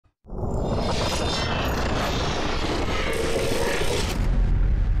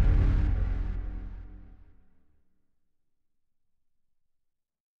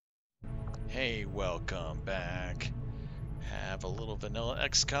welcome back. Have a little vanilla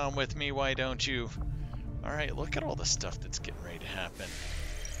XCOM with me, why don't you? Alright, look at all the stuff that's getting ready to happen.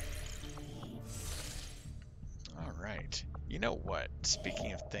 Alright, you know what?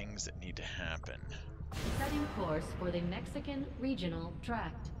 Speaking of things that need to happen, Setting course for the Mexican Regional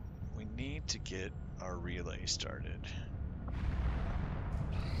Tract. we need to get our relay started.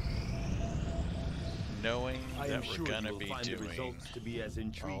 Knowing that we're gonna be doing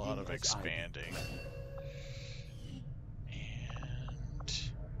a lot of expanding.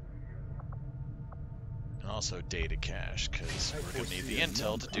 And also data cache, because we're gonna need the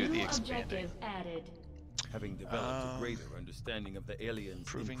intel to do the expanding. Added. Having developed a greater understanding of the aliens'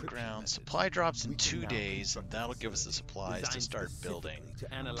 Proving encryption ground. methods, Supply drops in we can 2 now days, and construct that'll a give us the system supplies to designed start building. specifically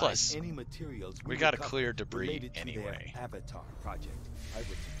to analyze Plus, any materials we gotta recover clear debris related to their anyway. Avatar project. I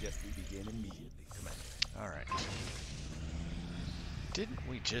would suggest we begin immediately, Commander. Alright. Didn't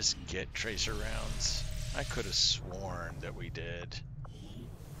we just get tracer rounds? I could have sworn that we did.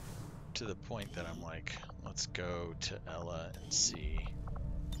 To the point that I'm like, let's go to Ella and see.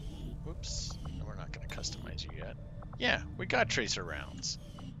 Whoops. No, we're not going to customize you yet. Yeah, we got tracer rounds.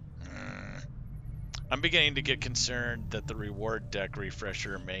 I'm beginning to get concerned that the reward deck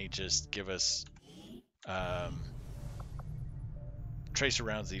refresher may just give us tracer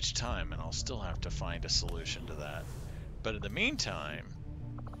rounds each time, and I'll still have to find a solution to that. But in the meantime,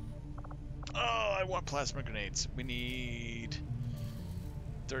 oh, I want plasma grenades. We need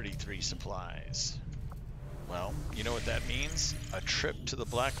 33 supplies. Well, you know what that means? A trip to the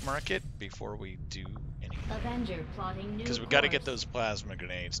black market before we do anything. Avenger plotting new Because we got to get those plasma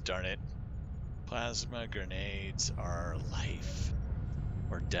grenades, darn it. Plasma grenades are life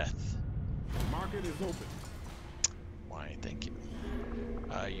or death. The market is open. Why, thank you.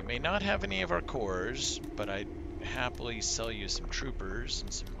 You may not have any of our cores, but I'd happily sell you some troopers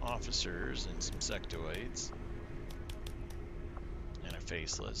and some officers and some sectoids. And a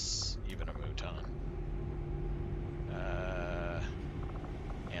faceless, even a Mouton.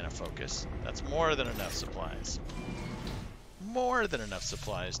 And a focus. That's more than enough supplies. More than enough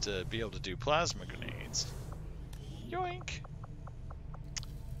supplies to be able to do plasma grenades. Yoink!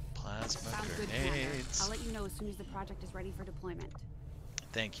 Plasma Sounds good, Commander. grenades. I'll let you know as soon as the project is ready for deployment.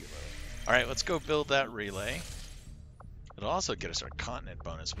 Thank you, Lily. Alright, let's go build that relay. It'll also get us our continent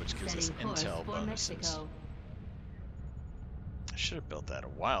bonus, which gives us intel bonuses. Mexico. I should have built that a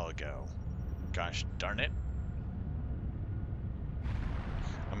while ago. Gosh darn it.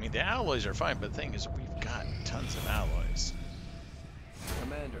 I mean, the alloys are fine, but the thing is, we've got tons of alloys.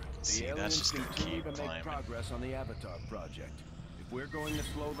 Commander, See, the that's aliens just gonna continue keep to make climbing. progress on the Avatar project. If we're going to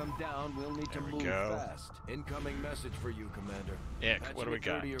slow them down, we'll need There to we move go. fast. Incoming message for you, Commander. Ick, Patching what do we it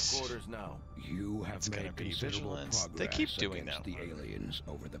through got? to your quarters now. You have It's gonna made be considerable vigilance. progress They keep doing against that the one. aliens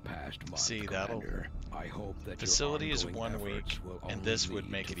over the past month, See, that'll- Commander. I hope that Facility your is ongoing 1 efforts week, will and only this would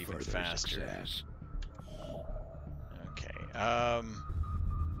lead make to it even further faster. success. Okay,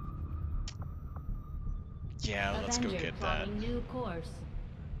 yeah, let's go Avenger get that. plotting new course.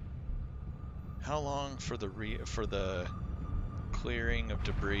 How long for the clearing of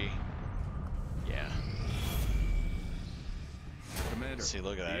debris? Yeah. Commander, See,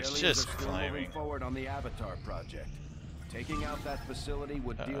 look at that. the It's aliens just are still climbing. moving forward on the Avatar project. Taking out that facility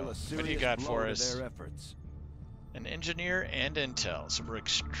would deal a What serious do you got blow for to us? their efforts. An engineer and intel. So we're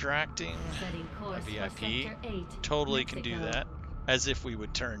extracting Setting a course for VIP. Sector 8, Totally can do Mexico. that. As if we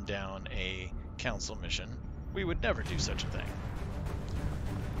would turn down a council mission. We would never do such a thing.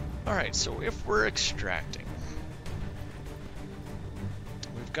 Alright, so if we're extracting,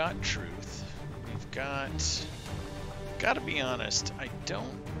 we've got truth. We've got... Gotta be honest, I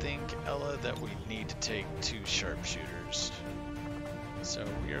don't think, Ella, that we need to take 2 sharpshooters. So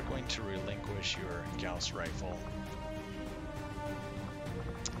we are going to relinquish your Gauss rifle.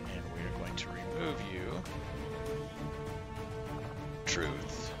 And we are going to remove you.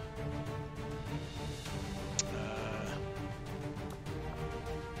 Truth.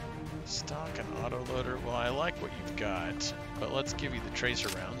 Stock and autoloader. Well, I like what you've got, but let's give you the tracer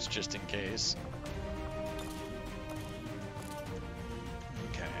rounds just in case.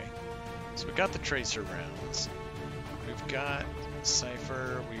 Okay. So we got the tracer rounds. We've got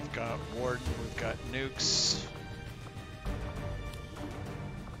Cypher, we've got Warden, we've got Nukes.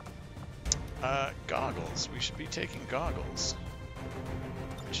 Goggles. We should be taking goggles.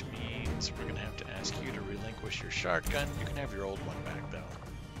 Which means we're going to have to ask you to relinquish your shotgun. You can have your old one back, though.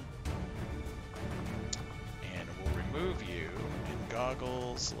 And we'll remove you. And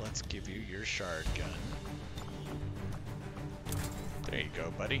goggles, let's give you your shard gun. There you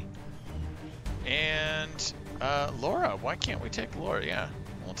go, buddy. And Laura, why can't we take Laura? Yeah,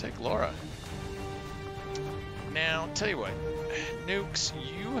 we'll take Laura. Now, tell you what, Nukes,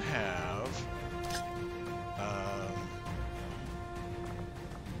 you have...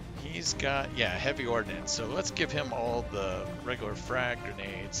 he's got, yeah, heavy ordnance, so let's give him all the regular frag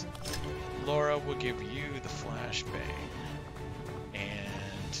grenades. Laura will give you the flashbang.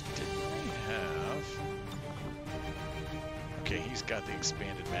 And didn't we have... Okay, he's got the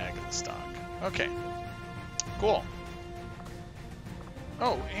expanded mag in the stock. Okay, cool.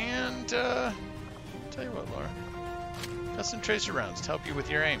 Oh, and tell you what, Laura, got some tracer rounds to help you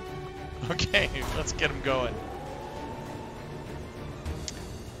with your aim. Okay, let's get them going.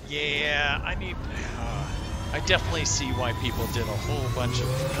 Yeah, I need... I definitely see why people did a whole bunch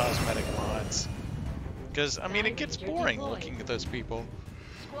of cosmetic mods. Because, I mean, it gets boring looking at those people.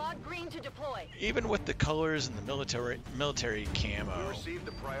 Squad green to deploy. Even with the colors and the military camo,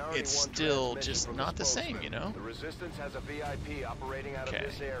 it's still just not the same, you know? The Resistance has a VIP operating out of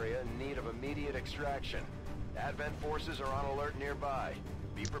this area in need of immediate extraction. Advent forces are on alert nearby.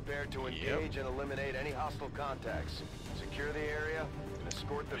 Be prepared to engage and eliminate any hostile contacts. Secure the area and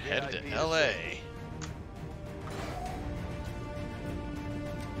escort the Headed VIP to LA.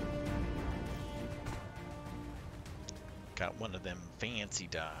 Got one of them fancy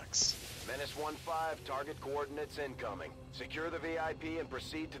docks. Menace 1-5, target coordinates incoming. Secure the VIP and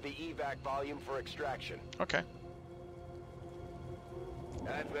proceed to the evac volume for extraction. Okay.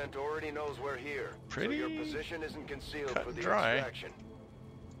 Advent already knows we're here, Pretty so your position isn't concealed cut for and the dry. extraction.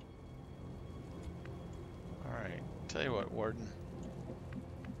 Alright, tell you what, Warden.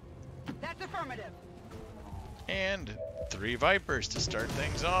 That's affirmative. And 3 Vipers to start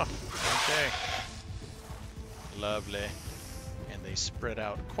things off. Okay. Lovely. And they spread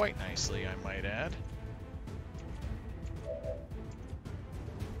out quite nicely, I might add.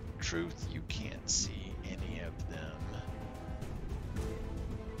 Truth, you can't see any of them.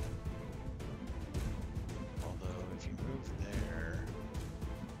 Although, if you move there,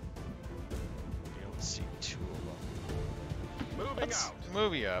 you'll be able to see 2 of them. Let's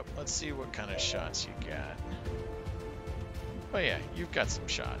move you up. Let's see what kind of shots you got. Oh yeah, you've got some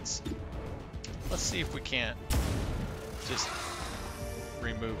shots. Let's see if we can't just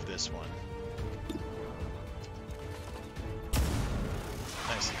remove this one.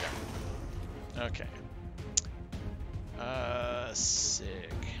 Nicely done. Okay.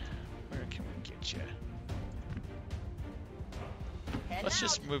 Sig. Where can we get you? Let's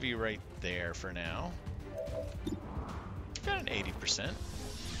just move you right there for now. Got an 80%.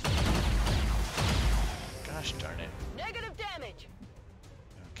 Gosh darn it. Negative damage.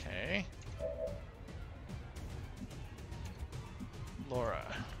 Okay. Laura.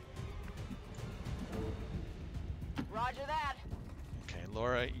 Roger that. Okay,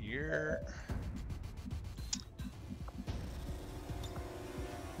 Laura, you're...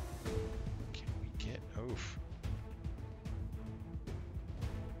 Can we get... Oof.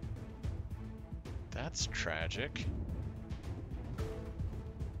 That's tragic.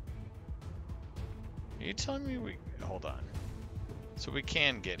 Are you telling me we... Hold on. So we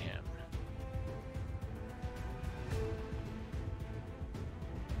can get him.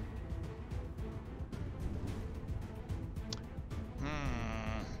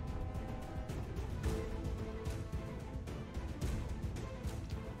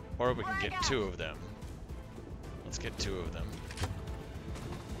 Or we can get 2 of them. Let's get 2 of them.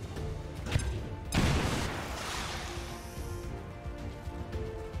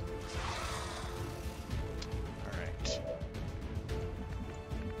 Alright.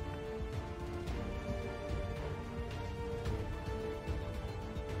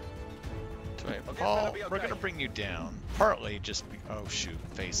 Paul, we're gonna bring you down. Partly just be, oh shoot,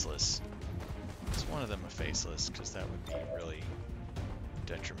 faceless. Is one of them a faceless? Because that would be really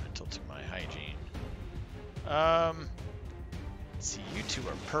detrimental to my hygiene. Let's see, you 2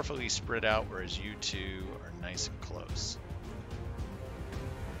 are perfectly spread out, whereas you 2 are nice and close.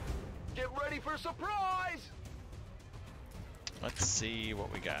 Get ready for surprise! Let's see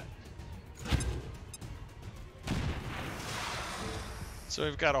what we got. So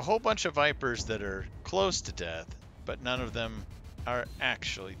we've got a whole bunch of Vipers that are close to death, but none of them are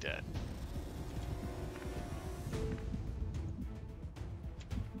actually dead.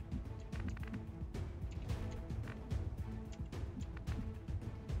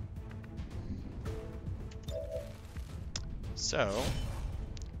 So,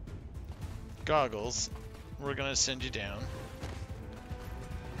 Goggles, we're gonna send you down.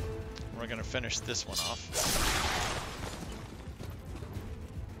 We're gonna finish this one off.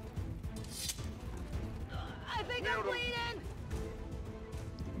 I think I'm bleeding.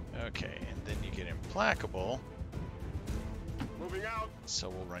 Okay, and then you get Implacable. Moving out. So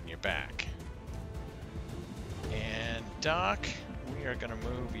we'll run you back. And Doc, we are gonna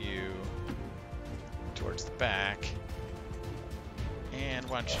move you towards the back. And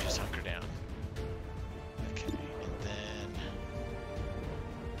why don't you just hunker down? Okay, and then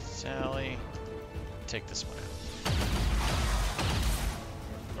Sally, take this one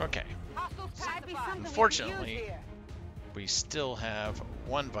out. Okay. Unfortunately, we still have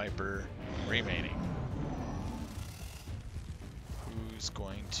one Viper remaining. Who's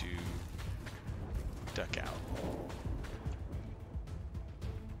going to duck out?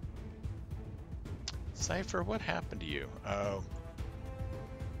 Cypher, what happened to you? Oh.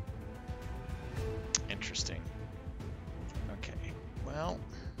 Interesting. Okay, well.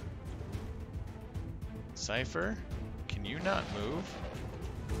 Cypher, can you not move?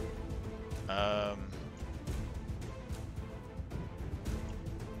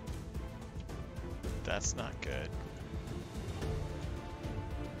 That's not good.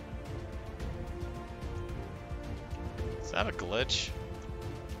 Is that a glitch?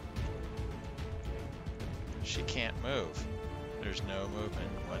 She can't move. There's no movement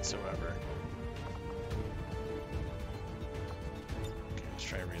whatsoever. Okay, let's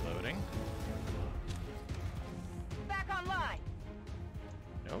try reloading. Back online.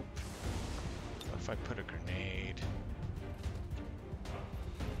 Nope. What if I put a grenade?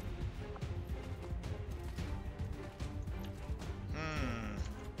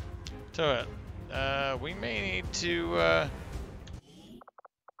 So, we may need to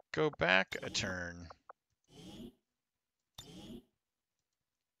go back a turn.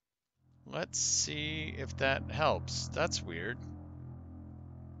 Let's see if that helps. That's weird.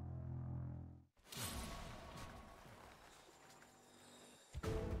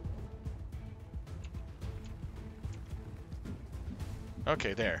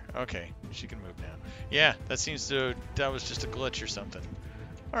 Okay, there. Okay, she can move now. Yeah, that seems to... that was just a glitch or something.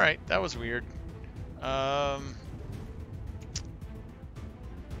 Alright, that was weird.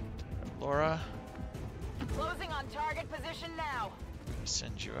 Laura. Closing on target position now. I'm gonna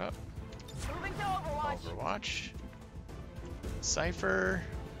send you up. Moving to Overwatch. Overwatch. Cypher.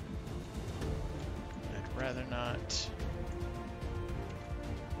 I'd rather not.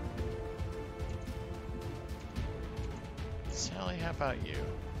 Sally, how about you?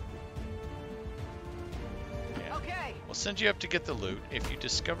 Yeah. Okay. We'll send you up to get the loot. If you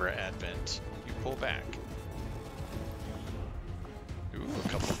discover Advent, you pull back. Ooh, a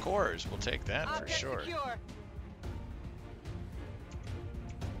couple of cores. We'll take that for sure. Secure.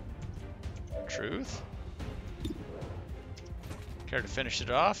 Truth? Care to finish it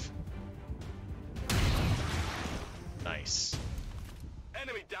off? Nice.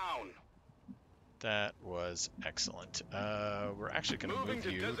 Enemy down. That was excellent. We're actually going to move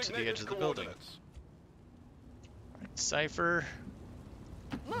you to the edge of the building. Right, Cypher.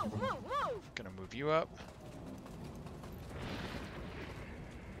 Move. Gonna move you up.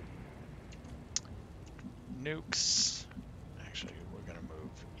 Nukes. Actually, we're gonna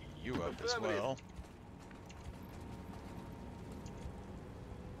move you up as well.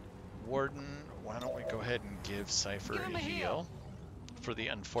 Warden, why don't we go ahead and give Cypher a heal for the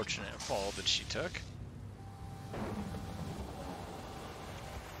unfortunate fall that she took.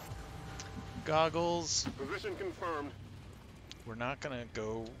 Goggles. Position confirmed. We're not gonna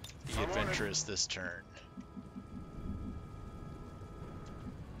go be adventurous this turn.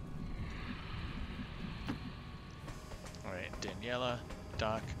 Alright, Daniela,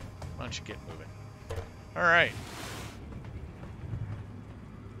 Doc, why don't you get moving? Alright.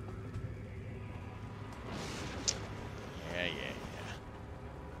 Yeah.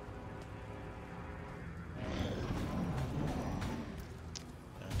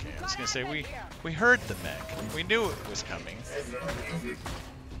 Okay, I was gonna say we heard the mech. We knew it was coming.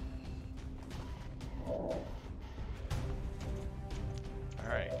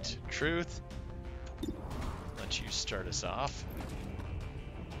 Alright, Truth. Let you start us off.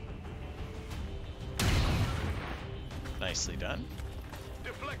 Nicely done.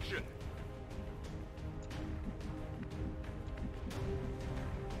 Deflection.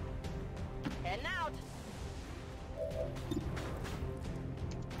 Heading out.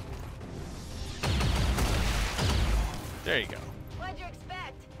 There you go. What'd you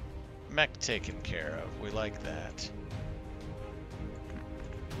expect? Mech taken care of. We like that.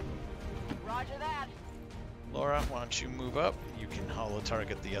 Roger that. Laura, why don't you move up? You can holo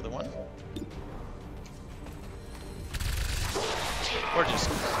target the other one. Or just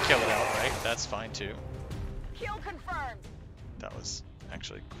kill it outright. That's fine too. Kill confirmed. That was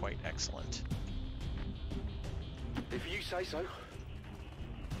actually quite excellent. If you say so.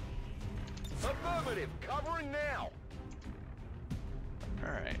 Affirmative. Covering now.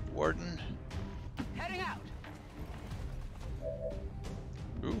 Alright, Warden. Heading out.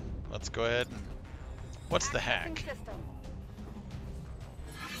 Ooh, let's go ahead and... What's the hack? System.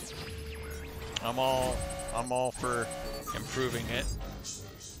 I'm all for improving it.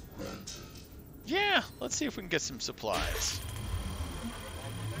 Yeah, let's see if we can get some supplies.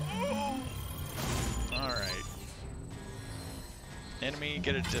 Alright. Enemy,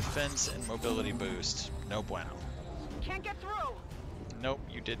 get a defense and mobility boost. No bueno. Can't get through. Nope,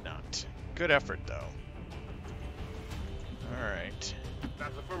 you did not. Good effort, though. Alright.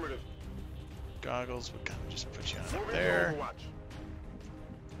 That's affirmative. Goggles, we kind of just put you on up there.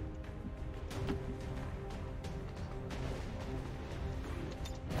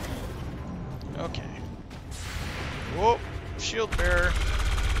 Okay. Whoa, shield bearer.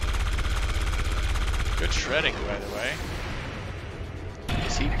 Good shredding, by the way.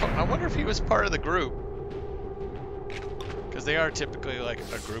 Is he? I wonder if he was part of the group. Because they are typically like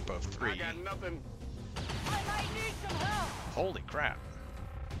a group of 3. I got nothing. I might need some help. Holy crap.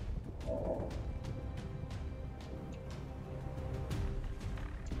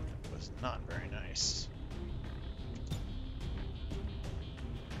 That was not very nice.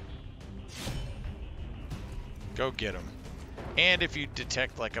 Go get him. And if you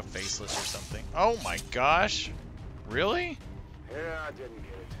detect like a faceless or something. Oh my gosh. Really? Yeah, I didn't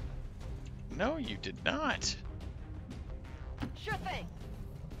get it. No, you did not. Sure thing.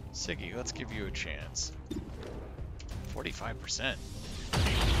 Siggy, let's give you a chance. 45%.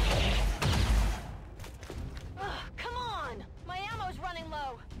 Ugh, come on. My ammo's running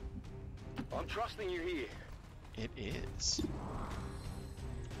low. I'm trusting you here. It is.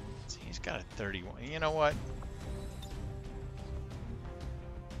 See, he's got a 31. You know what?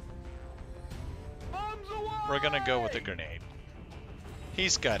 Bombs away! We're gonna go with a grenade.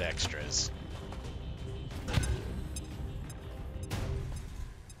 He's got extras.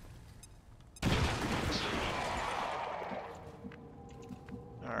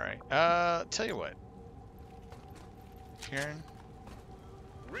 Alright, tell you what. Karen?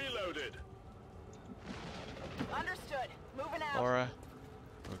 Reloaded. Understood. Moving out. Laura?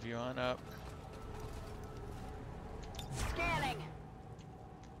 Move you on up. Scanning.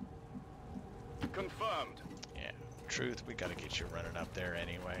 Confirmed. Yeah, truth, we gotta get you running up there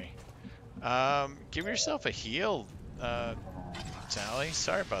anyway. Give yourself a heal, Sally.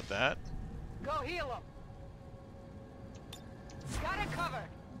 Sorry about that. Go heal him. Got it covered.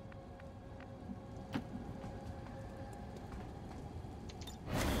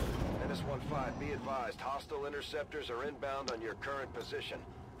 NS-15, be advised, hostile interceptors are inbound on your current position.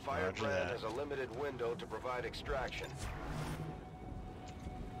 Roger Firebrand that. has a limited window to provide extraction.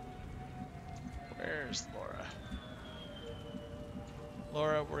 Where's Laura?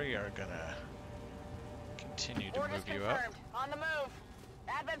 Laura, we are gonna continue to Orders move you up. confirmed. On the move.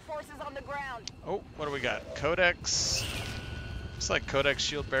 Advent forces on the ground. Oh, what do we got? Codex. Looks like Codex,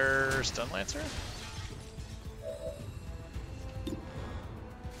 Shield Bearer, Stun Lancer.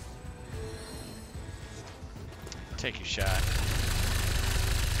 Take your shot.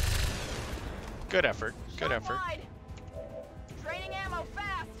 Good effort. Good Shot effort. wide. Draining ammo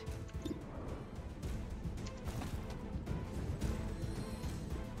fast.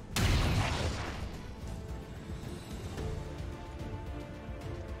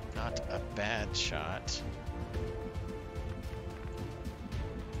 Not a bad shot.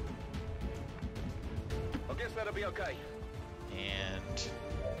 I guess that'll be okay. And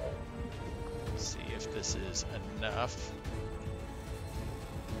see if this is enough.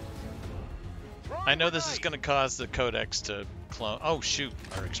 I know this is going to cause the Codex to clone. Oh shoot,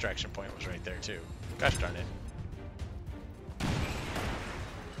 our extraction point was right there too. Gosh darn it.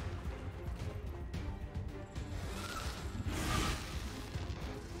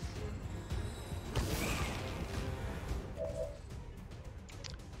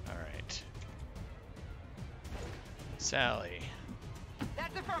 Alright. Sally.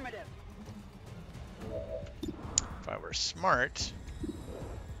 That's affirmative. If I were smart,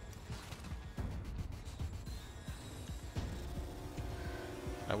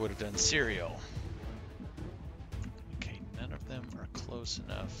 I would have done cereal. Okay, none of them are close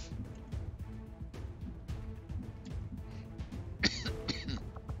enough.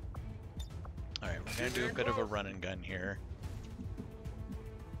 Alright, we're gonna do a bit of a run and gun here.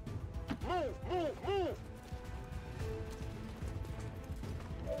 Move, move, move!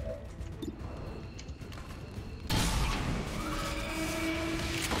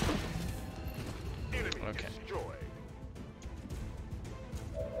 Enemy Okay. destroyed.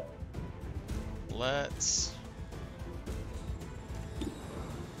 Let's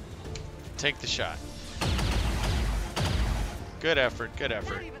take the shot. Good effort, good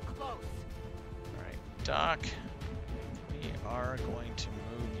effort. Not even close. Alright, Doc, we are going to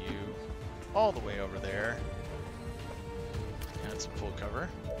move you all the way over there. Add some full cover.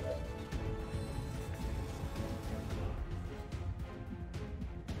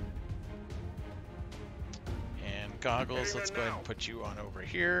 And goggles, let's go ahead and put you on over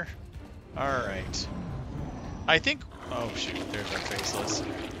here. Alright. I think... Oh shoot, there's our faceless.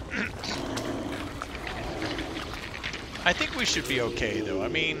 I think we should be okay though. I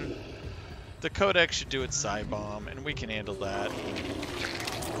mean, the Codex should do its side bomb, and we can handle that.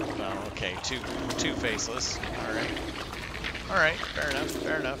 Well, okay, two faceless. Alright, fair enough,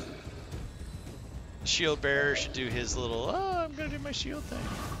 fair enough. Shield bearer should do his little, oh, I'm gonna do my shield thing.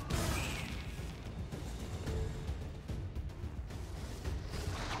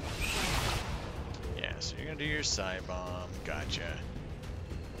 Yeah, so you're gonna do your side bomb, gotcha.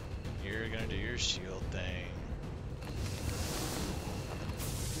 You're gonna do your shield thing.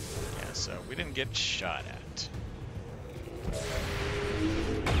 Yeah, so we didn't get shot at.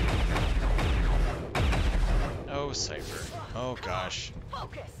 Oh, Cypher. Oh, gosh.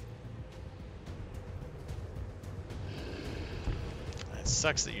 Focus. It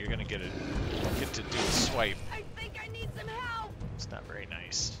sucks that you're gonna get to do a swipe. I think I need some help. It's not very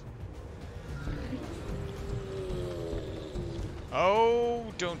nice.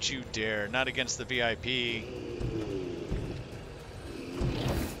 Oh, don't you dare. Not against the VIP.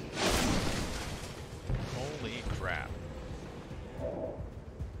 Holy crap.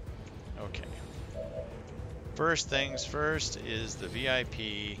 Okay. First things first is the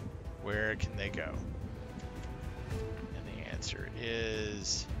VIP. Where can they go? And the answer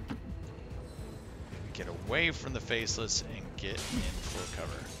is get away from the faceless and get in full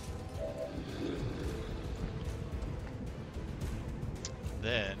cover.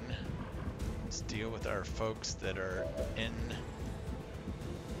 Then let's deal with our folks that are in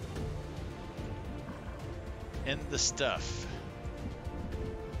the stuff.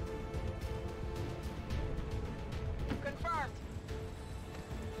 Confirmed.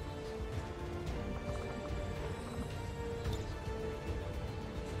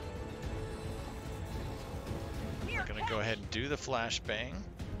 We're gonna go ahead and do the flashbang.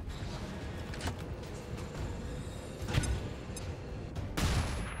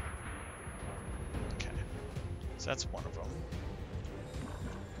 Okay, so that's one of them.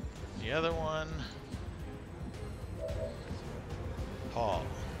 The other one, Paul.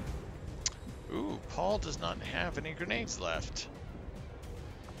 Ooh, Paul does not have any grenades left.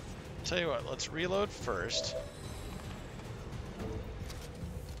 Tell you what, let's reload first.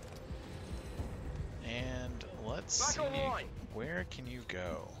 And let's see, where can you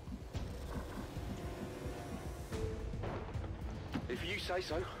go? If you say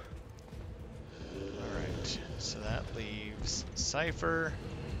so. Alright, so that leaves Cypher,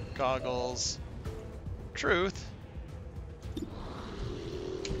 Goggles, Truth.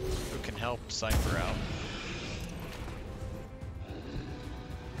 Who can help Cypher out?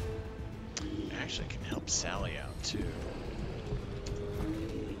 Actually can help Sally out too.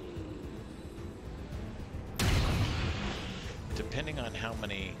 Depending on how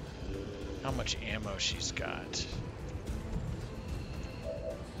much ammo she's got.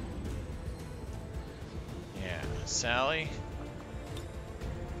 Yeah, Sally.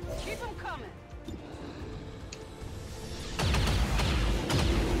 Keep them coming.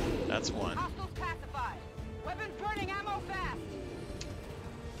 That's one. Hostiles pacified. Weapon burning ammo fast.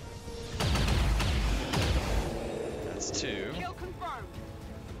 That's two. Kill confirmed.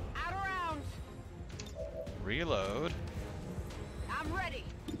 Out of rounds. Reload. I'm ready.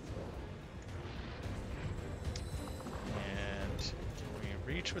 And can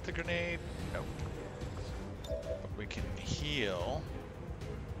we reach with the grenade? Nope. But we can heal.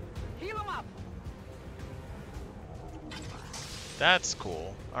 Heal them up. That's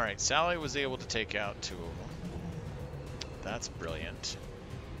cool. Alright, Sally was able to take out two of them. That's brilliant.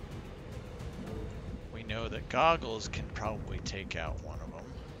 We know that Goggles can probably take out one of them.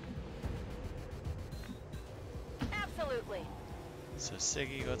 Absolutely. So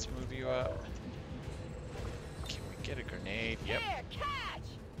Siggy, let's move you up. Can we get a grenade? Yep. Here, catch.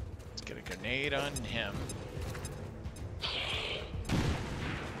 Let's get a grenade on him.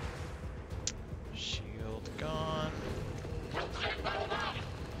 Shield gone.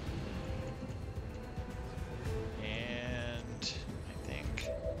 And I think...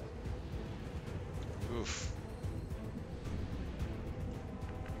 Oof.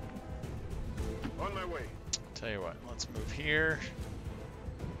 On my way. Tell you what, let's move here.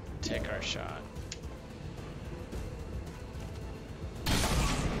 Take our shot.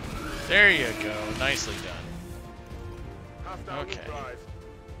 There you go. Nicely done. Okay.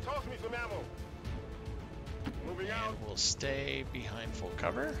 Toss me some ammo. And we'll stay behind full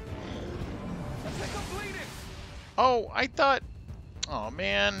cover. I think I'm bleeding. Oh, I thought... Oh,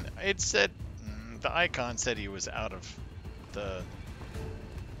 man. It said... the icon said he was out of the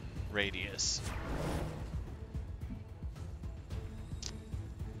radius.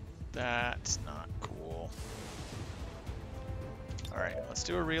 That's not cool. Alright, let's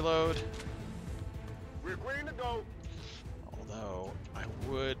do a reload. We're green to go. Although, I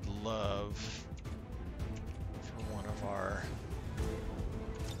would love for one of our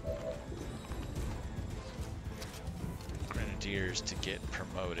Grenadiers to get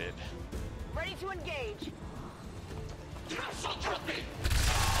promoted. Ready to engage.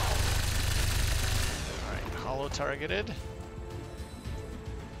 Alright, hollow targeted.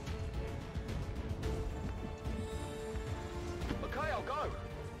 Okay, I'll go.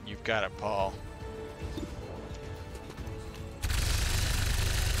 You've got it, Paul.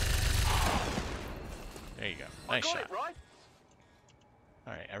 There you go. Nice shot. Right?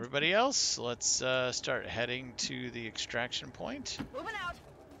 Alright, everybody else, let's start heading to the extraction point. Moving out.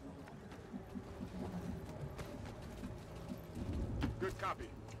 Good copy.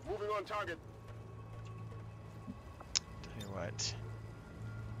 Moving on target. Tell you what.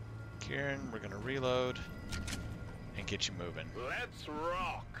 Kieran, we're gonna reload and get you moving. Let's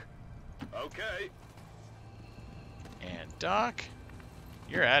rock. Okay. And Doc,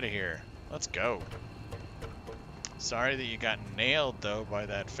 you're out of here. Let's go. Sorry that you got nailed though by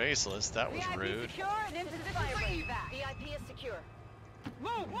that faceless. That was VIP rude. secure and into the fire ring. VIP is secure.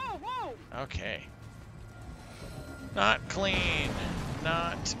 Move, move, move. Okay. Not clean.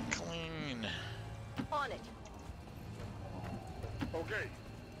 Not clean. On it. Okay.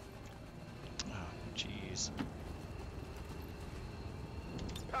 Oh, jeez.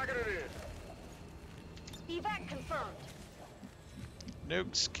 Packing it in. Evac confirmed.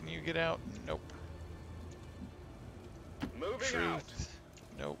 Nukes, can you get out? Nope. Moving out. Truth.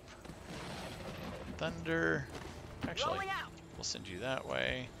 Nope. Thunder. Actually, Rolling out. we'll send you that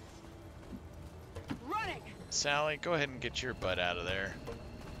way. Running. Sally, go ahead and get your butt out of there.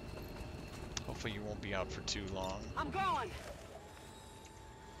 Hopefully you won't be out for too long. I'm going.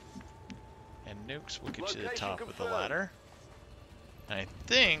 And Nukes, we'll get you to the Location top of the confirmed. ladder. And I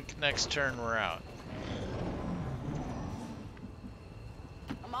think next turn we're out.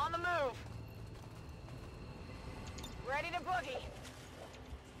 I'm on the move. Ready to boogie.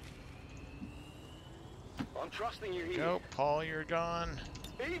 I'm trusting you here. Go, Paul, you're gone.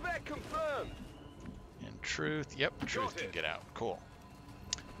 Evac confirmed. And Truth, yep, Truth can it. get out. Cool.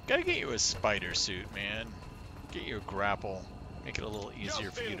 Gotta get you a spider suit, man. Get you a grapple. Make it a little easier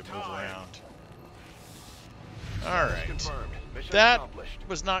Just for you in to move time. around. Alright. Confirmed. Mission That accomplished.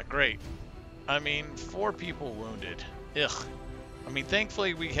 was not great. I mean, 4 people wounded. Ugh. I mean,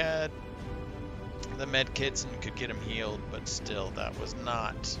 thankfully we had the med kits and could get them healed, but still, that was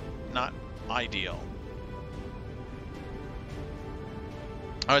not ideal.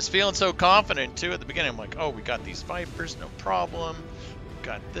 I was feeling so confident too at the beginning. I'm like, oh, we got these Vipers, no problem. We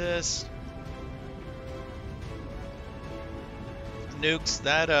got this. Nukes,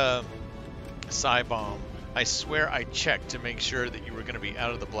 that psi bomb. I swear I checked to make sure that you were going to be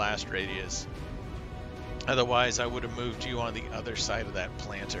out of the blast radius. Otherwise, I would have moved you on the other side of that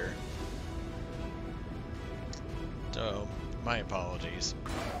planter. So, my apologies.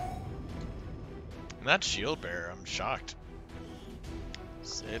 And that shield bearer, I'm shocked.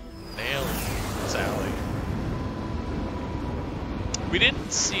 It nailed Sally. We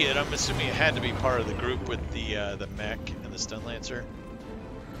didn't see it. I'm assuming it had to be part of the group with the mech and the stun lancer.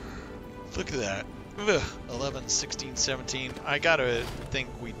 Look at that. Ugh. 11, 16, 17. I gotta think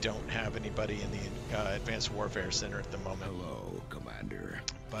we don't have anybody in the Advanced Warfare Center at the moment. Hello, Commander.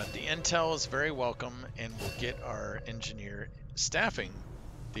 But the intel is very welcome, and we'll get our engineer staffing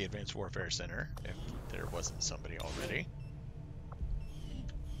the Advanced Warfare Center, if there wasn't somebody already.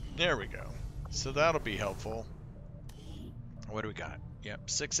 There we go. So that'll be helpful. What do we got? Yep,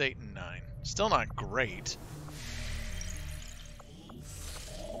 6, 8, and 9. Still not great.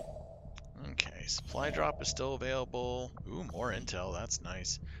 Okay, supply drop is still available. Ooh, more intel, that's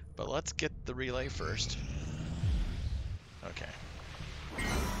nice. But let's get the relay first. Okay.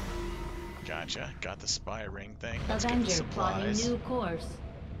 Gotcha. Got the spy ring thing. Let's get the Avenger plotting supplies. new course.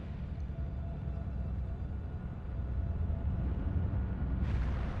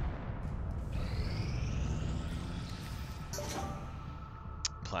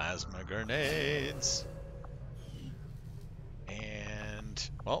 Plasma grenades. And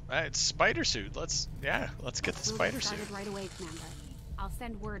well, it's spider suit. Let's get the We'll get spider suit. started right away, Commander. I'll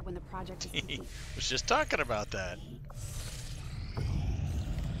send word when the project is complete. Was just talking about that.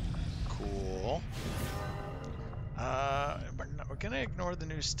 Cool. We're gonna ignore the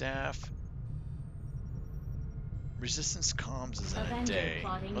new staff. Resistance comms is in a Avenger day.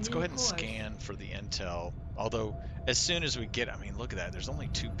 plotting Let's new go ahead and course. scan for the intel. Although, as soon as we get, I mean, look at that. There's only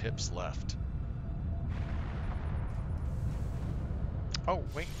 2 pips left. Oh,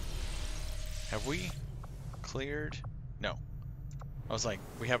 wait. Have we cleared? No. I was like,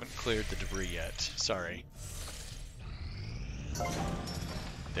 we haven't cleared the debris yet. Sorry.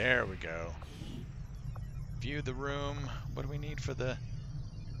 There we go. View the room. What do we need for the...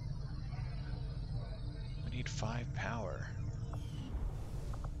 We need 5 power.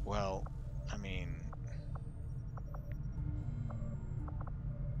 Well, I mean...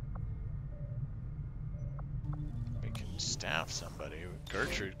 We can staff somebody.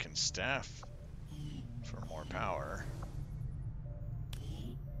 Gertrude can staff for more power.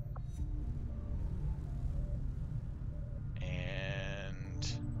 And...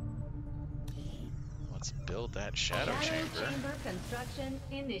 let's build that shadow chamber. Chamber construction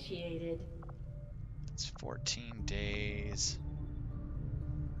initiated. It's 14 days.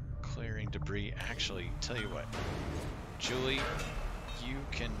 Clearing debris. Actually, tell you what, Julie, you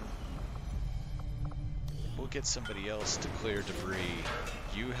can... We'll get somebody else to clear debris.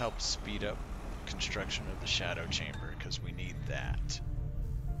 You help speed up construction of the shadow chamber, because we need that.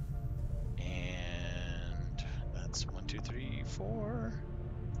 And that's 1, 2, 3, 4.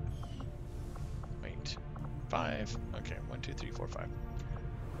 Wait, 5. Okay, 1, 2, 3, 4, 5.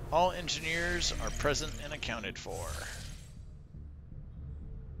 All engineers are present and accounted for.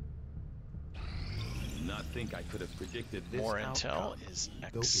 Not think I could have predicted this. More intel outcome, is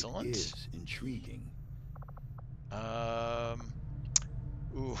though excellent. It is intriguing.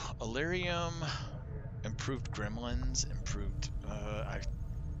 Ooh, Illyrium, improved gremlins, improved,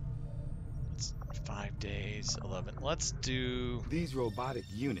 it's 5 days, 11. Let's do These robotic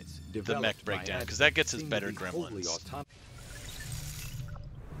units the developed mech by breakdown, because that gets us seem to better be wholly gremlins. autonomous.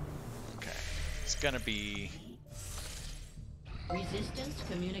 Okay, it's gonna be Resistance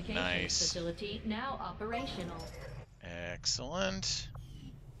communications Nice. facility now operational. excellent.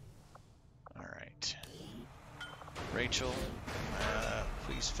 All right, Rachel,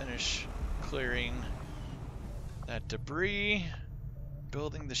 please finish clearing that debris.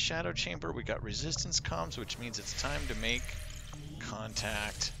 Building the shadow chamber. We got resistance comms, which means it's time to make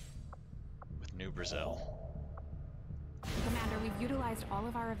contact with New Brazil. Commander, we've utilized all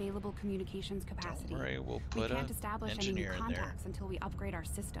of our available communications capacity. Don't worry, we'll We put can't an establish any new engineer in there. contacts until we upgrade our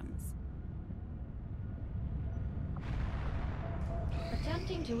systems.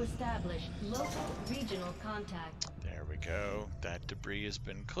 Attempting to establish local regional contact. There we go. That debris has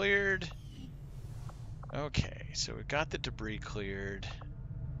been cleared. Okay, so we got the debris cleared.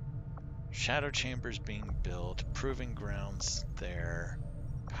 Shadow chambers being built. Proving grounds there.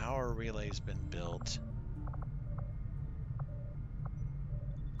 Power relay's been built.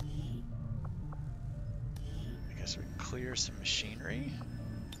 I guess we clear some machinery.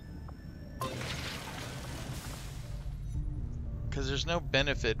 Because there's no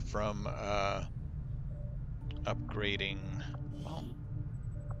benefit from upgrading. Well,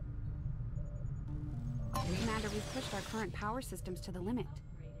 Commander, we've pushed our current power systems to the limit.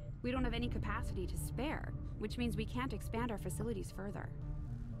 We don't have any capacity to spare, which means we can't expand our facilities further.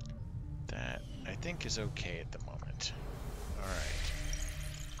 that I think is okay at the moment. Alright.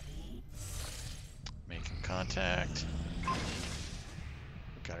 Making contact.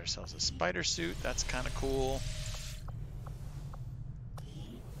 We got ourselves a spider suit. That's kind of cool.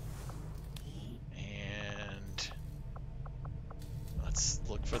 And let's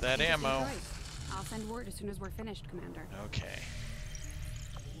look for that ammo. I'll send word as soon as we're finished, Commander. Okay.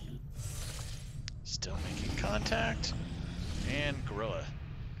 Still making contact. And gorilla.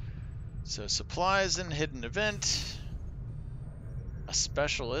 So supplies and hidden event. A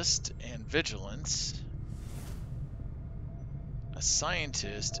specialist and vigilance. A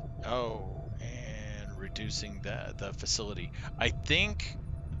scientist. Oh, and reducing the facility. I think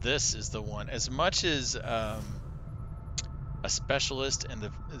this is the one. As much as a specialist, and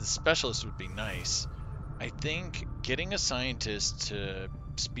the specialist would be nice, I think getting a scientist to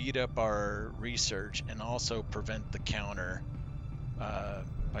speed up our research and also prevent the counter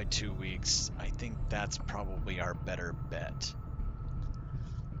by 2 weeks, I think that's probably our better bet.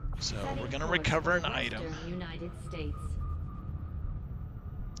 So we're gonna recover an item. United States.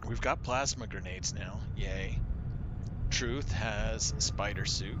 We've got plasma grenades now, yay. Truth has a spider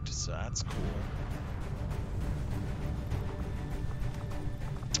suit, so that's cool.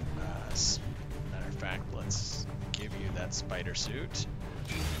 Matter of fact, let's give you that spider suit.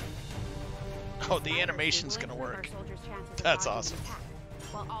 Oh, the animation's gonna work. That's awesome.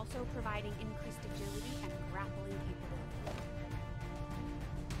 While also providing increased agility and grappling capability.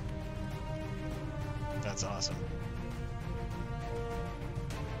 That's awesome.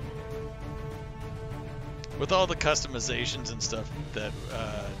 With all the customizations and stuff that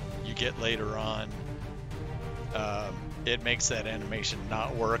you get later on, it makes that animation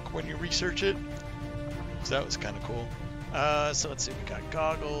not work when you research it. So that was kind of cool. So let's see, we got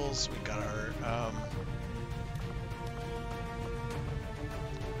goggles, we got our...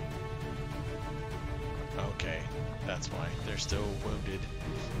 okay, that's why they're still wounded.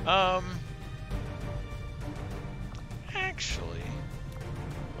 Actually,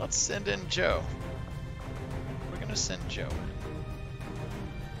 let's send in Joe. We're gonna send Joe in.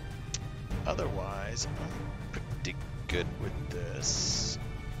 Otherwise, I'm pretty good with this.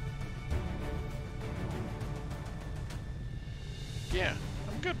 Yeah,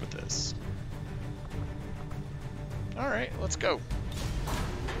 I'm good with this. Alright, let's go.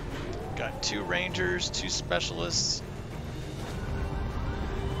 Got 2 rangers, 2 specialists.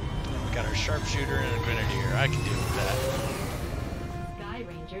 And we got our sharpshooter and a grenadier. I can deal with that. Sky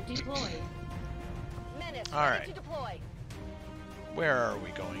Ranger deployed. Menace, All ready right. to deploy. Where are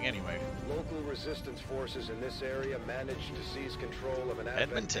we going anyway? Local resistance forces in this area managed to seize control of an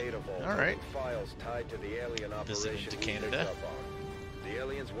Advent Edmonton. data vault All right. with files tied to the alien Visiting operation to we picked Canada. up on. The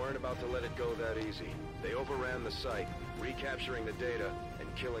aliens weren't about to let it go that easy. They overran the site, recapturing the data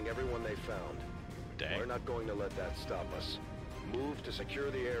and killing everyone they found. Dang. We're not going to let that stop us. Move to secure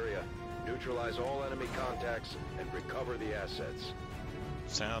the area, neutralize all enemy contacts, and recover the assets.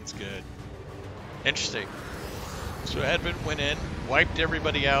 Sounds good. Interesting. So Edmonton went in, wiped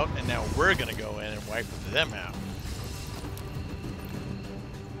everybody out, and now we're gonna go in and wipe them out.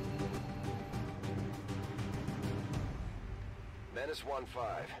 Menace 1-5,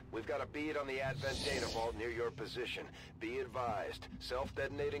 we've got a bead on the Advent data vault near your position. Be advised,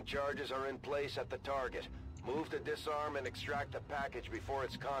 self-detonating charges are in place at the target. Move to disarm and extract the package before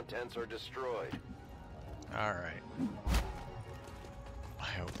its contents are destroyed. Alright. I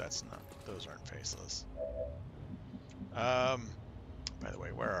hope that's not... those aren't faceless. By the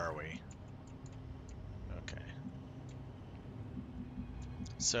way, where are we? Okay.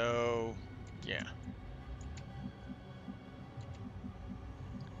 So, yeah.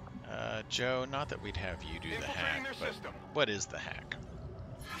 Joe, not that we'd have you do the hack, but what is the hack?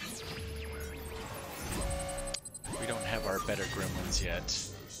 We don't have our better gremlins yet.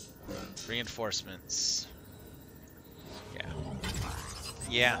 Reinforcements. Yeah.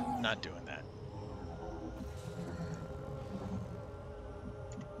 Yeah, not doing that.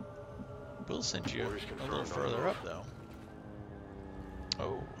 We'll send you a little further up, though.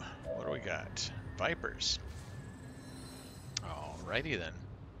 Oh, what do we got? Vipers. Alrighty then.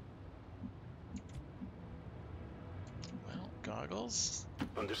 Well, goggles.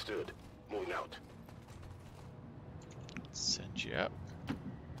 Understood. Moving out. Send you up.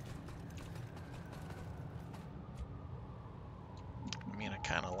 I mean, I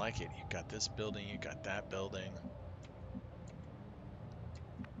kind of like it. You got this building, you got that building.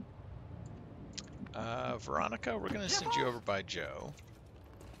 Veronica, we're gonna send you over by Joe.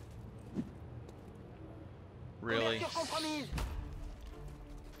 Really?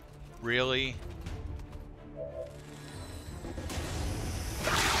 Really?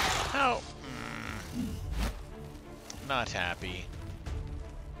 How? Not happy.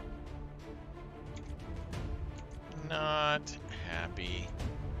 Not happy.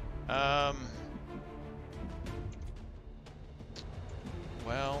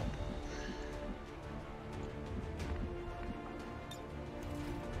 Well,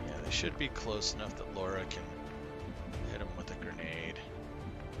 yeah, they should be close enough that Laura can hit them with a grenade.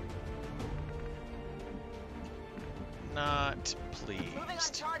 Not Moving on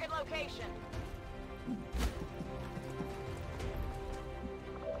pleased. target location.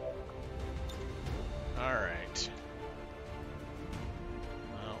 Alright.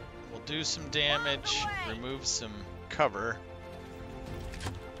 Well, we'll do some damage, remove some cover.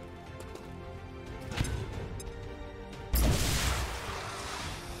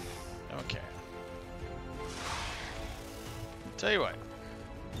 Okay. Tell you what,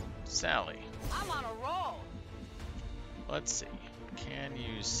 Sally, I'm on a roll. let's see. Can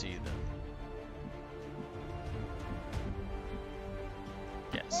you see them?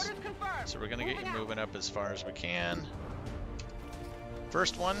 Yes. Orders confirmed. So we're gonna get you Moving out. moving up as far as we can.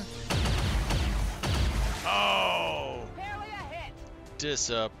 First one. Oh, Barely a hit.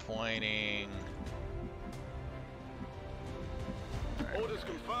 disappointing. Orders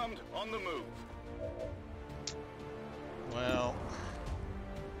confirmed. On the move. Well,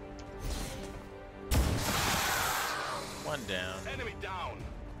 one down, Enemy down.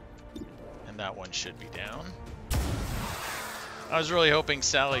 and that one should be down. I was really hoping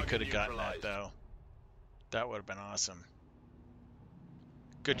Sally could have gotten that, though. That would have been awesome.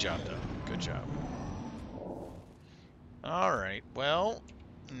 Good job, though. Good job. All right. Well,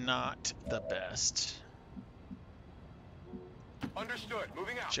 not the best. Understood.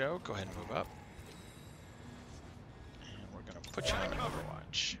 Moving out. Joe, go ahead and move up. And we're going to put you on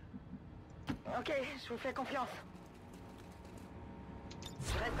Overwatch. Ok, je vous fais confiance.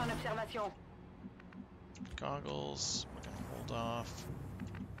 Je reste en observation. Goggles. We're going to hold off.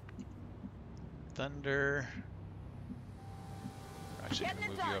 Thunder. Actually, I can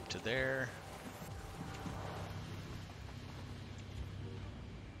move you up to there.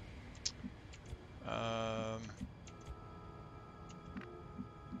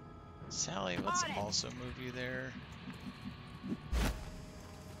 Sally, let's also move you there.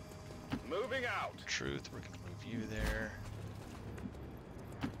 Moving out. Truth, we're going to move you there.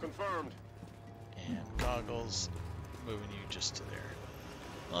 Confirmed. And Goggles, moving you just to there.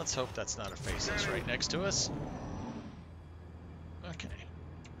 Let's hope that's not a faceless right next to us. Okay.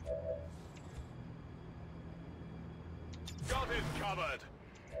 Got it covered.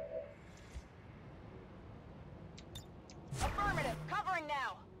 Affirmative. Covering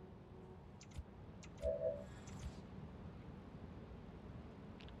now.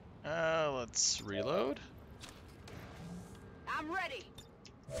 Let's reload. I'm ready.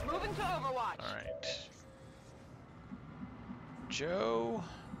 Moving to Overwatch. All right. Joe.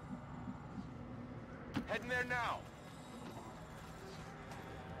 Heading there now.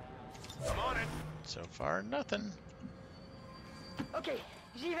 I'm on it. So far, nothing. Ok,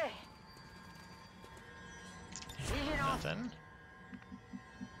 j'y vais. Vigilance. Nothing.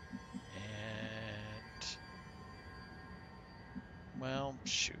 And well,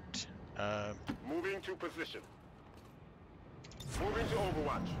 shoot. Moving to position. Moving to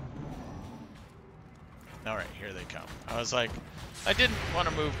Overwatch. All right, here they come. I was like, I didn't want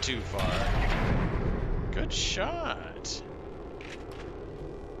to move too far. Good shot.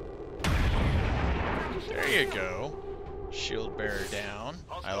 There you go. Shield bearer down.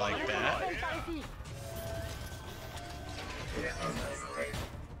 I like that.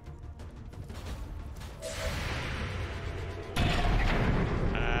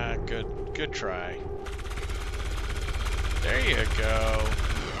 Good try. There you go.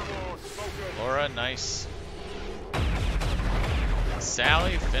 Laura, nice.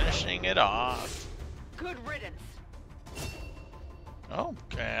 Sally finishing it off. Good riddance. Oh,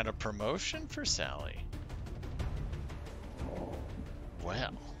 and a promotion for Sally.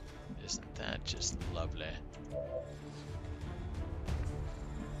 Well, isn't that just lovely?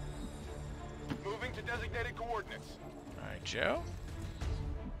 Moving to designated coordinates. All right, Joe.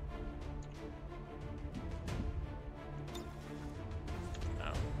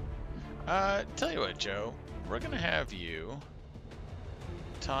 Tell you what, Joe, we're gonna have you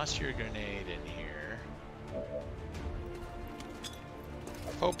toss your grenade in here,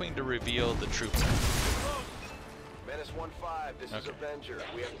 hoping to reveal the troops. Menace 1-5, this is Avenger.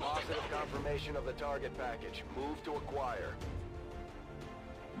 We have positive confirmation of the target package. Move to acquire.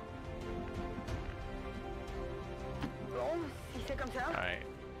 Bon, si c'est comme ça. All right,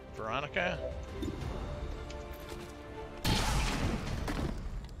 Veronica.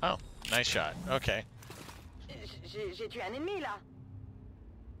 Oh, nice shot. Okay. J'ai tué un ennemi là.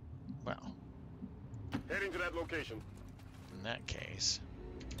 Well, Heading to that location. in that case,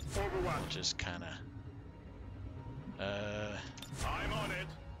 Overwatch. we'll just kind of I'm on it.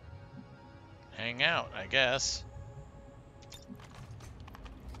 hang out, I guess.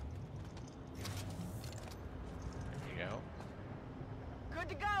 There you go. Good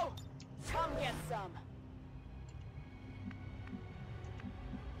to go. Come get some.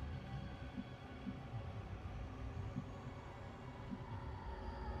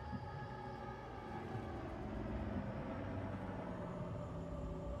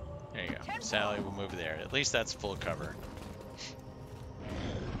 There you go. Sally will move there. At least that's full cover.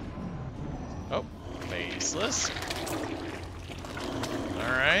 Oh, faceless. All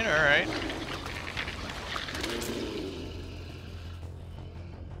right, all right.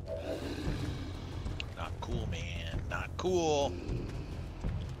 Not cool, man. Not cool.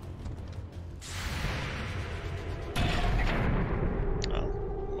 Oh,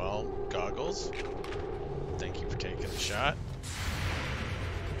 well, Goggles. Thank you for taking the shot.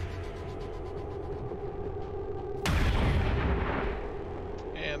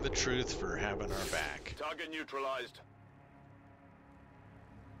 And the truth for having our back. Target neutralized.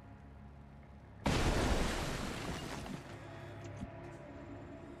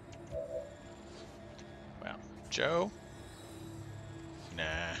 Well, Joe?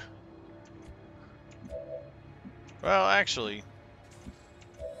 Nah. Well, actually,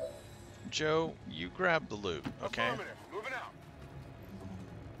 Joe, you grab the loot, okay? Affirmative. Moving out.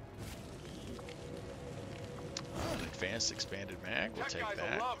 Oh, an advanced expanded mag, we'll take Tech guys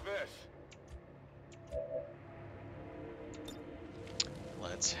that. will love this.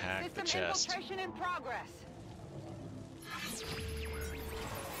 Let's hack the System chest. infiltration in progress.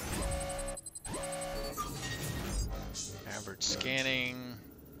 Average scanning.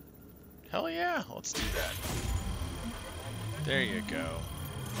 Hell yeah, let's do that. There you go.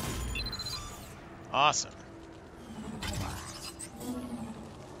 Awesome.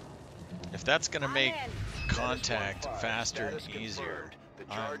 If that's gonna make contact faster and easier, The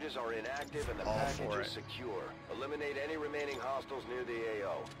I'm charges are inactive and the all package for is it. secure. Eliminate any remaining hostiles near the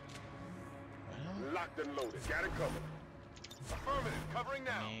AO. well, Locked and loaded. Got it covered. Affirmative. Covering I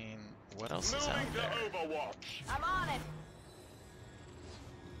now. mean, what else is out Moving to there? Overwatch. I'm on it.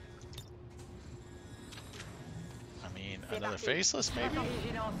 I mean, C'est another parti. faceless maybe? Attention,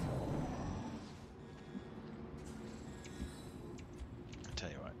 vigilance. I'll tell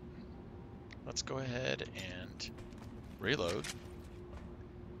you what. Let's go ahead and reload.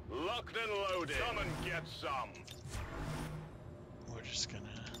 Locked and loaded. Come and get some. We're just gonna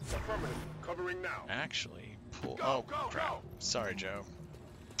Affirmative. Covering now. actually pull. Go, Oh, go, crap. go. Sorry, Joe.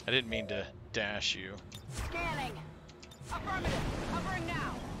 I didn't mean to dash you. Scanning. Affirmative. Covering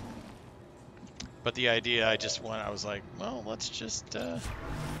now. But the idea I was like, well, let's just, let's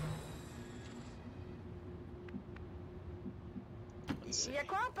see. Y a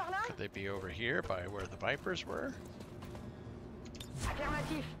quoi par là? Could they be over here by where the Vipers were?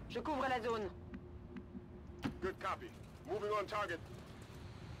 Affirmatif. Je couvre la zone. Good copy. Moving on target.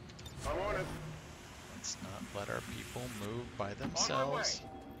 I'm on it. Let's not let our people move by On themselves. my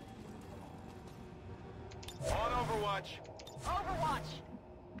way. On Overwatch. Overwatch.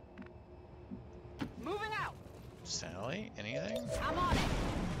 Moving out. Sally, anything? I'm on it.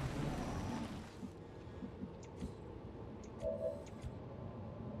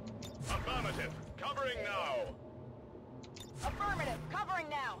 Affirmative. Covering now. Affirmative. Covering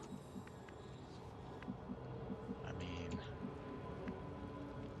now. I mean,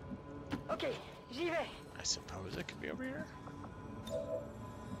 Ok, j'y vais. I suppose it could be over here.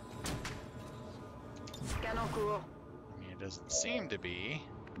 Scan en cours. I mean, it doesn't seem to be.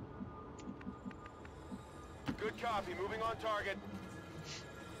 Good copy. Moving on target.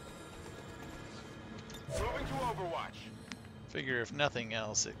 Moving to Overwatch. Figure if nothing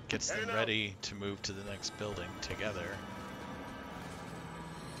else, it gets them Heading out. ready to move to the next building together.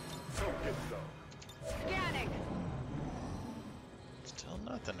 Don't get some. Scanning. Still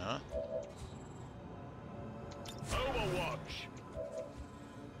nothing, huh? Overwatch.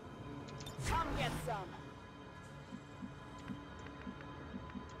 Come get some.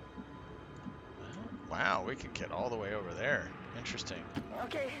 Wow, we could get all the way over there. Interesting.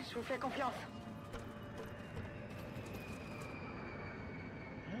 Ok, je vous fais confiance.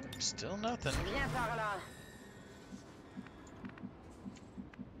 Still nothing. Viens par là.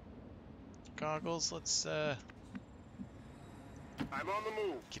 Goggles, let's I'm on the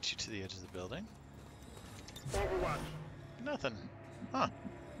move. get you to the edge of the building. Overwatch. Nothing. Huh.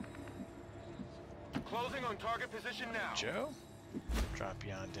 Closing on target position now. Joe, drop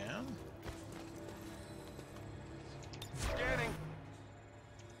you on down. Scanning.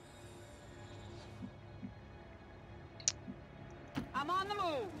 I'm on the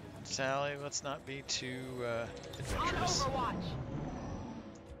move. Sally, let's not be too On adventurous. Overwatch.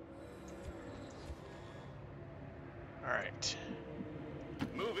 Alright.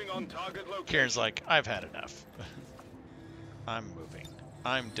 Moving on target location. Kieran's like, I've had enough. I'm moving.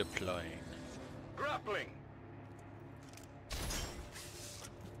 I'm deploying. Grappling.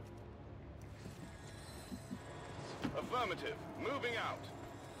 Affirmative. Moving out.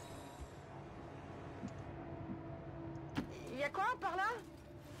 Y a quoi par là?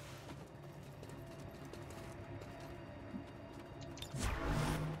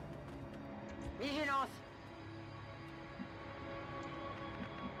 Vigilance.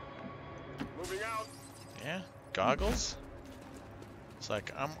 Moving out. Yeah, goggles. It's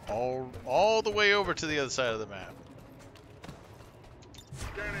like I'm all the way over to the other side of the map.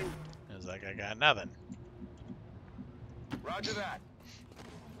 Scanning. It's like I got nothing. Roger that.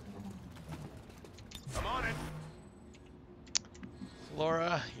 I'm on it.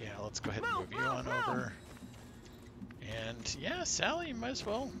 Laura, yeah, let's go ahead and move Move, you on move, over. And yeah, Sally, you might as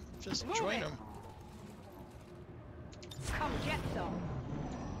well just Move join it. them. Come get some.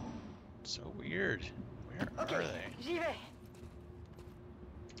 So weird. Where Ok, are they? j'y vais.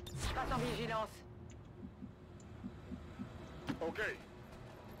 Je passe en vigilance. Okay.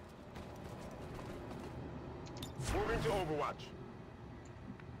 Moving to Overwatch.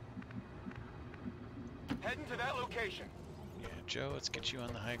 Heading to that location. Yeah, Joe, let's get you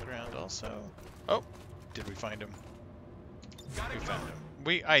on the high ground also. Oh, did we find him? Got We it found covered.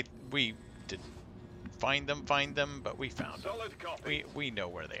 him. We did find them, but we found them. Solid copy. We know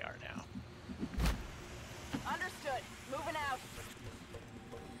where they are now. Understood. Moving out.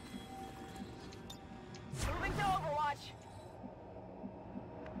 Moving to Overwatch.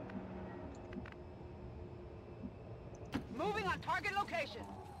 Moving on target location.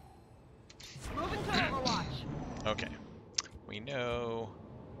 Moving to Overwatch. Okay. We know.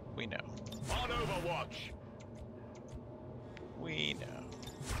 On Overwatch. We know.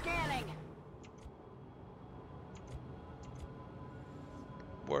 Scanning.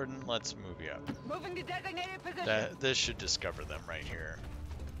 Warden, let's move you up. Moving to designated position. This should discover them right here.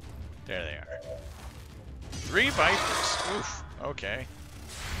 There they are. 3 Vipers. Oof. Okay.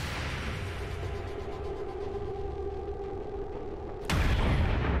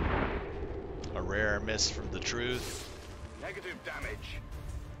 A rare miss from the truth. Negative damage.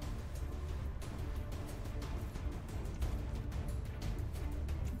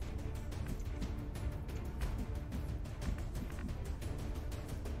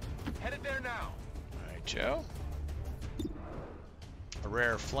 Headed there now. All right, Joe. A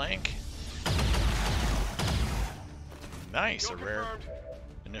rare flank. Nice, Kill a rare confirmed.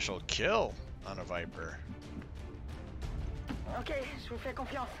 initial kill on a Viper. Ok, je vous fais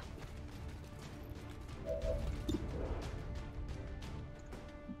confiance.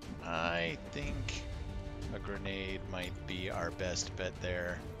 I think a grenade might be our best bet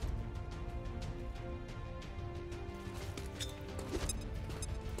there.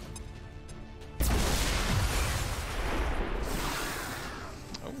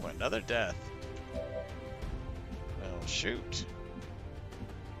 Oh, another death. Well, shoot.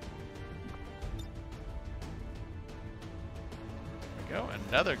 There we go,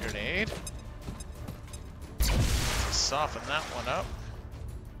 another grenade. Soften that one up.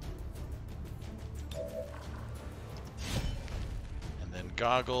 And then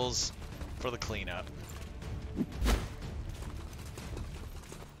goggles for the cleanup.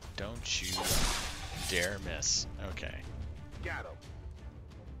 Don't you dare miss. Okay. Got him.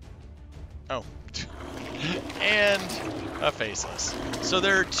 Oh. And a faceless. So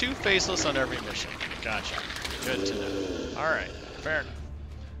there are 2 faceless on every mission. Gotcha. Good to know. Alright, fair enough.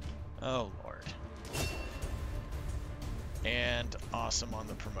 Oh, Lord. And awesome on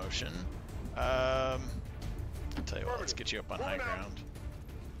the promotion. I'll tell you what, let's get you up on high ground.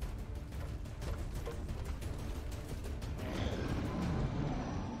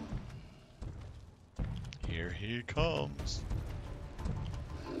 Here he comes.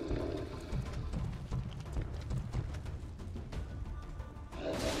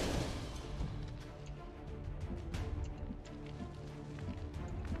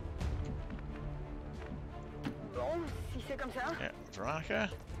 Bon, si c'est comme ça, Yeah, Veronica,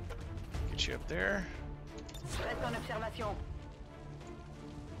 get you up there. je reste en observation.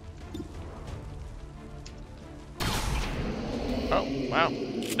 Oh, wow.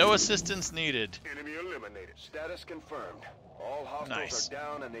 No assistance needed. Enemy eliminated. Status confirmed. All hostiles Nice. are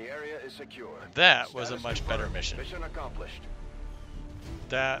down and the area is secure. That was a Status much better confirmed. mission. Mission accomplished.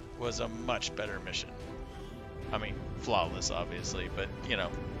 That was a much better mission. I mean, flawless, obviously, but, you know.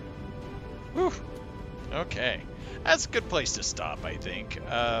 Whew. Okay. That's a good place to stop, I think.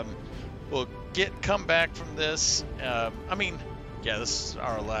 We'll come back from this. I mean, yeah, this is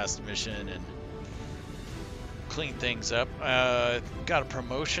our last mission, and clean things up. Got a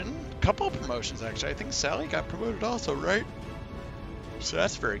promotion. A couple of promotions, actually. I think Sally got promoted also, right? So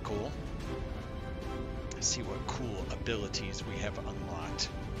that's very cool. Let's see what cool abilities we have unlocked.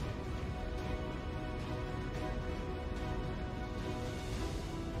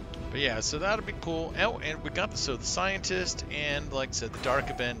 But yeah, so that'll be cool. Oh, and we got the scientist, and like I said, the dark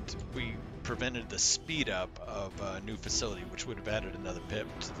event, we prevented the speed up of a new facility, which would have added another pip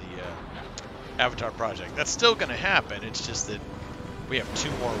to the Avatar project. That's still going to happen. It's just that we have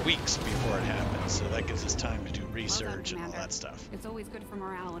 2 more weeks before it happens, so that gives us time to do research and all that stuff. It's always good for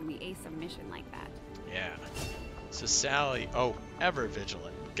morale when we ace a mission like that. Yeah. So Sally, oh, ever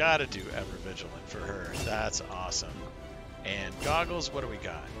vigilant. Gotta do ever vigilant for her. That's awesome. And goggles, what do we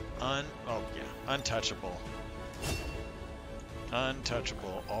got? Oh yeah, untouchable.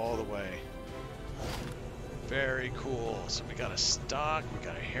 Untouchable all the way. Very cool. So we got a stock, we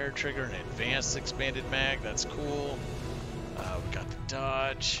got a hair trigger, an advanced expanded mag. That's cool. We got the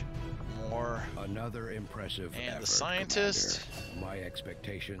dodge. More. Another impressive And effort, the scientist. Commander. My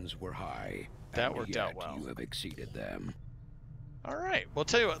expectations were high. That and worked yet out well. You have exceeded them. All right. Well,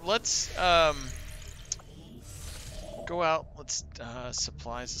 tell you what. Let's go out. Let's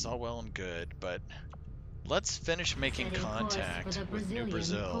supplies is all well and good, but let's finish making Setting course contact for the with New Brazilian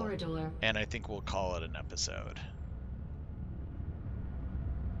Brazil, corridor. and I think we'll call it an episode.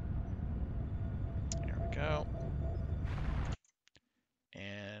 There we go.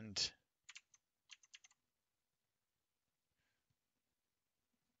 And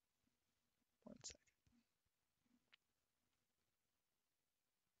one second.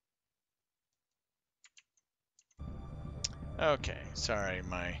 Okay, sorry,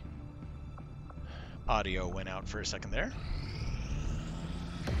 my audio went out for a second there.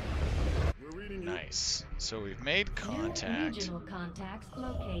 Nice. So we've made contact. Regional contacts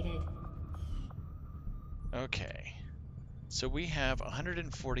located. Okay. So we have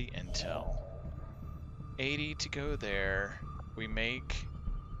 140 intel. 80 to go there. We make...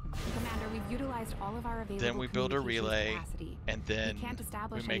 Commander, we've utilized all of our available Then we build a relay, capacity. and then we can't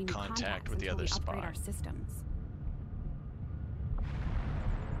establish we make any new contact with the until other we upgrade spot. our systems.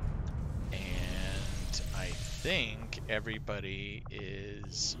 And I think everybody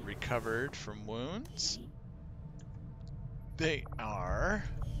is recovered from wounds. They are.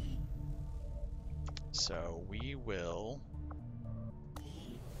 So we will...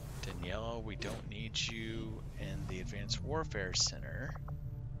 Daniela, we don't need you in the Advanced Warfare Center.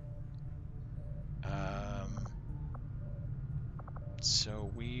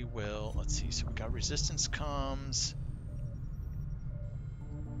 So we will, let's see, so we got resistance comms,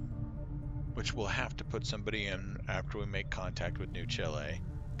 which we'll have to put somebody in after we make contact with New Chile,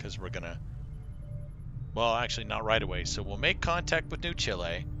 because we're gonna, well, actually not right away. So we'll make contact with New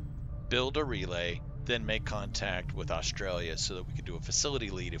Chile, build a relay, then make contact with Australia so that we can do a facility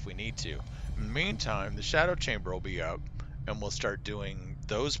lead if we need to. In the meantime, the Shadow Chamber will be up, and we'll start doing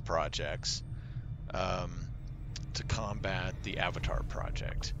those projects to combat the Avatar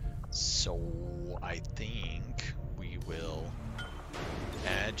project. So I think we will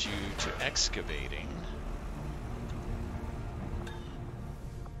add you to excavating.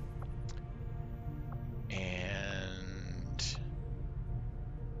 And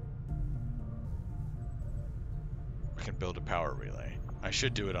we can build a power relay. I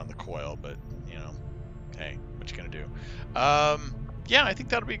should do it on the coil, but you know, hey, what you gonna do? Yeah, I think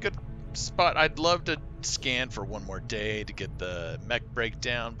that'll be a good spot. I'd love to scan for one more day to get the mech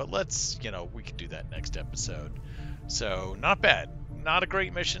breakdown, but let's, you know, we can do that next episode. So not bad. Not a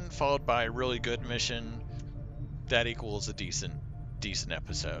great mission followed by a really good mission. That equals a decent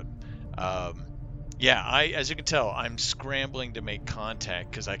episode. Yeah, as you can tell, I'm scrambling to make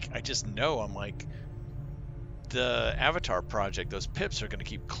contact because I just know, I'm like, the Avatar project, those pips are going to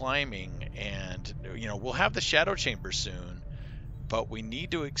keep climbing, and you know, we'll have the Shadow Chamber soon, but we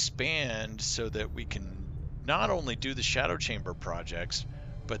need to expand so that we can not only do the Shadow Chamber projects,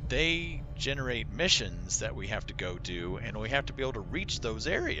 but they generate missions that we have to go do, and we have to be able to reach those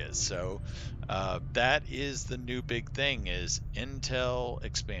areas. So that is the new big thing, is Intel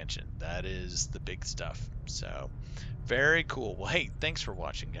expansion. That is the big stuff. So very cool. Well, hey, thanks for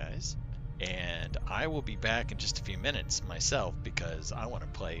watching, guys. And I will be back in just a few minutes myself because I want to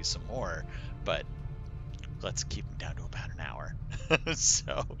play some more, but let's keep them down to about an hour.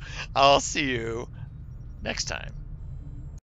 So I'll see you next time.